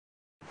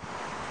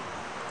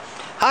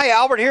Hi,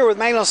 Albert here with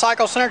Mainland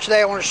Cycle Center.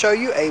 Today I want to show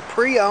you a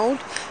pre-owned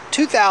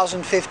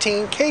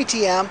 2015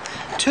 KTM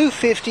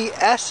 250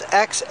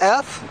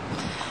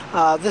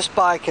 SXF. This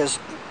bike has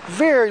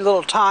very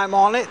little time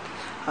on it.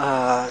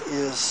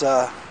 Is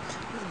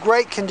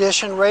great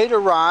condition, ready to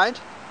ride.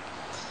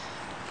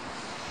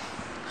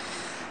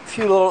 A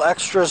few little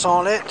extras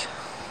on it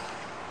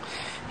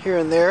here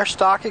and there.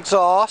 Stock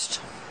exhaust.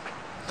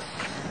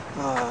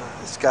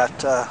 It's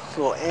got a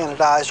little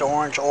anodized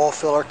orange oil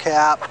filler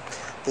cap.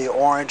 The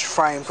orange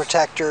frame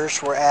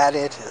protectors were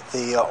added.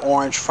 The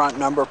orange front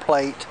number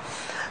plate.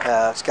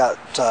 It's got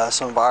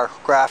some of our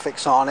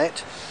graphics on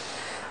it.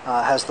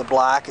 Has the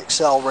black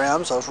Excel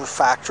rims. Those were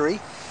factory.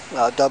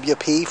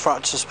 WP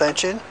front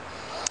suspension.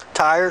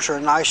 Tires are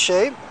in nice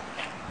shape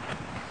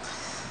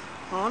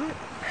on it.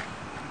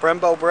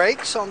 Brembo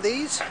brakes on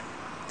these.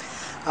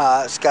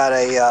 It's got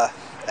a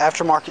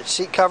aftermarket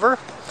seat cover.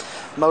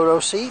 Moto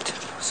seat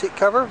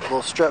cover,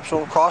 little strips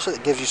all across it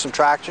that gives you some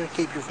traction,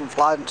 keep you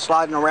from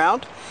sliding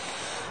around.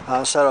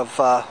 A set of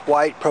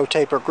white Pro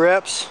Taper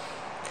grips,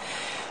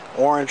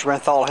 orange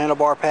Renthal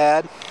handlebar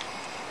pad,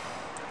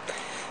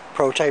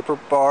 Pro Taper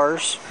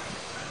bars,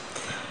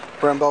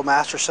 Brembo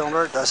master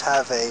cylinder. It does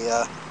have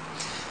a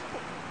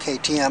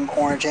KTM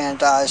orange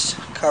anodized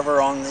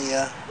cover on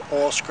the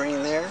oil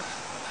screen there.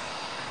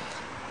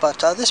 But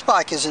this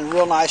bike is in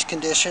real nice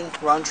condition,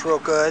 runs real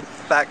good,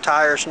 back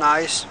tire's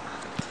nice.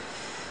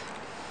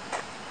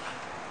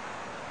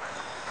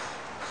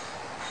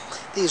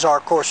 These are,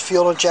 of course,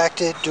 fuel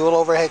injected, dual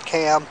overhead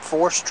cam,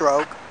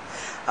 4-stroke,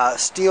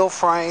 steel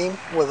frame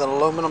with an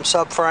aluminum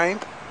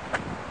subframe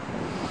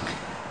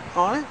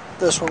on it.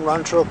 This one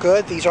runs real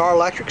good. These are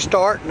electric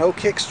start, no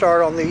kick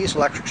start on these,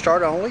 electric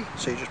start only.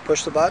 So you just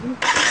push the button.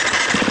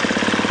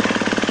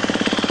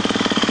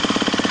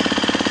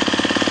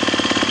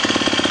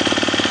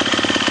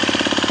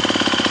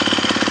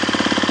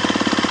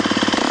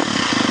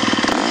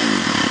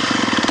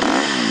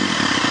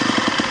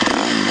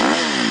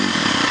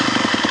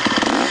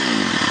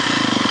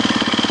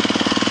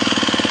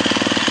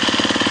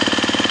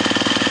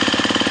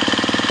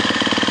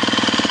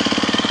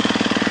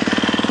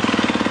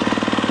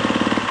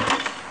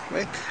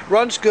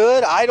 Runs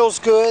good, idles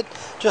good,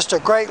 just a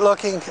great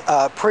looking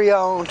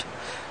pre-owned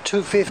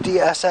 250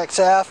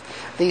 SXF.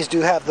 These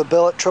do have the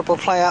billet triple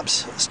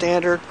clamps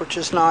standard, which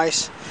is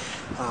nice,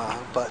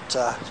 but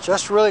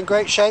just really in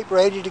great shape,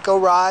 ready to go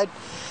ride.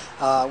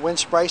 Win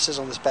some races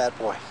on this bad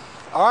boy.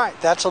 Alright,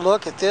 that's a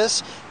look at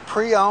this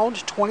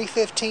pre-owned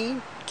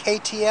 2015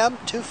 KTM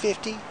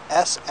 250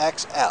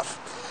 SXF.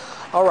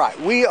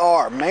 Alright, we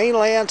are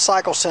Mainland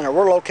Cycle Center.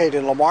 We're located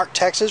in Marque,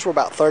 Texas. We're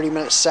about 30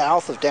 minutes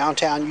south of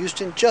downtown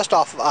Houston, just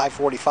off of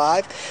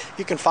I-45.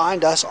 You can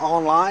find us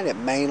online at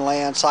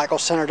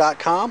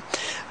mainlandcyclecenter.com,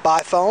 by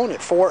phone at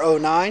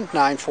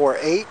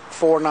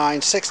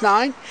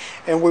 409-948-4969,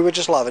 and we would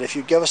just love it if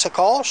you'd give us a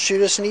call,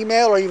 shoot us an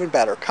email, or even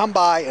better, come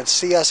by and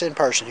see us in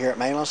person here at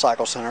Mainland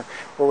Cycle Center,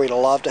 where we'd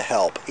love to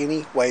help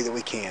any way that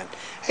we can.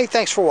 Hey,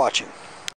 thanks for watching.